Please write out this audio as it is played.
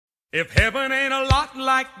If heaven ain't a lot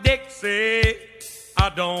like Dixie, I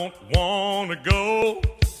don't wanna go.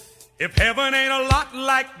 If heaven ain't a lot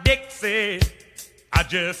like Dixie, I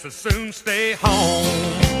just as soon stay home.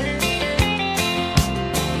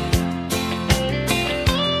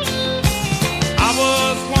 I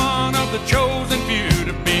was one of the chosen few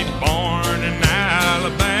to be born in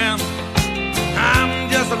Alabama. I'm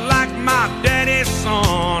just like my daddy's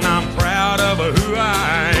son, I'm proud of who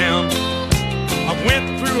I am. I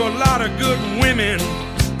went through a lot of good women,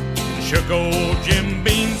 shook old Jim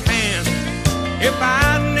Beam's hand. If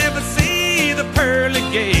I never see the pearly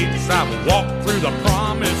gates, I've walked through the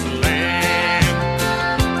promised land.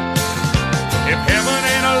 If heaven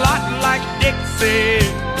ain't a lot like Dixie,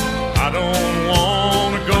 I don't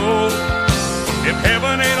wanna go. If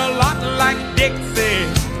heaven ain't a lot like Dixie,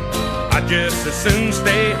 I just as soon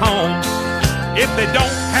stay home. If they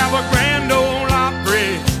don't have a grand ole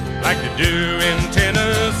Opry like they do in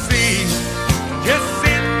Tennessee, just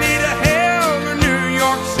send me to hell or New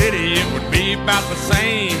York City, it would be about the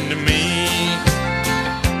same to me.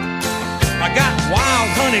 I got wild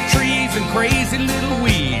honey trees and crazy little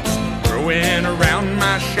weeds growing around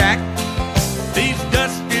my shack. These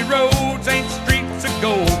dusty roads ain't streets of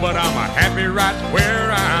gold, but I'm happy right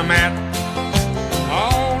where I'm at.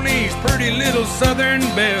 All these pretty little southern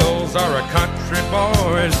belles are a country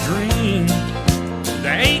boy's dream.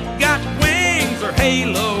 They ain't got wings or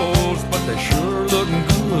halos, but they sure looking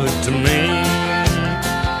good to me.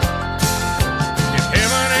 If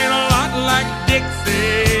heaven ain't a lot like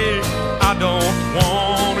Dixie, I don't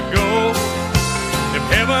wanna go. If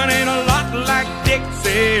heaven ain't a lot like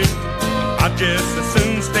Dixie, I just as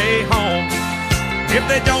soon stay home. If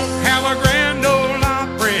they don't have a grand ole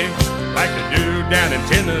Opry like they do down in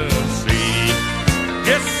Tennessee,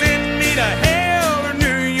 just send me to hell or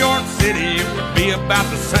New York City, it would be about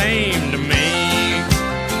the same to me.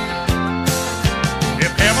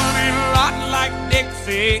 If heaven ain't a lot like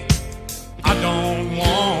Dixie, I don't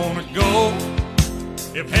wanna go.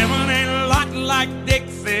 If heaven ain't a lot like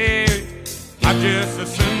Dixie, I just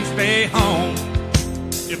as soon stay home.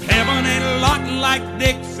 If heaven ain't a lot like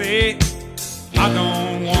Dixie, I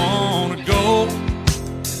don't wanna go.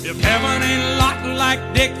 If heaven ain't a lot like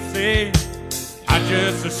Dixie, I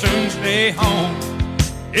just as soon stay home.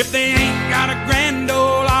 If they ain't got a grand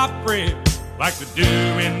ole Opry like they do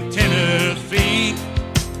in Tennessee,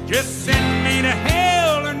 just send me to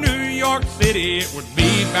hell or New York City, it would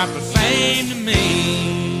be about the same to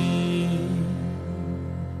me.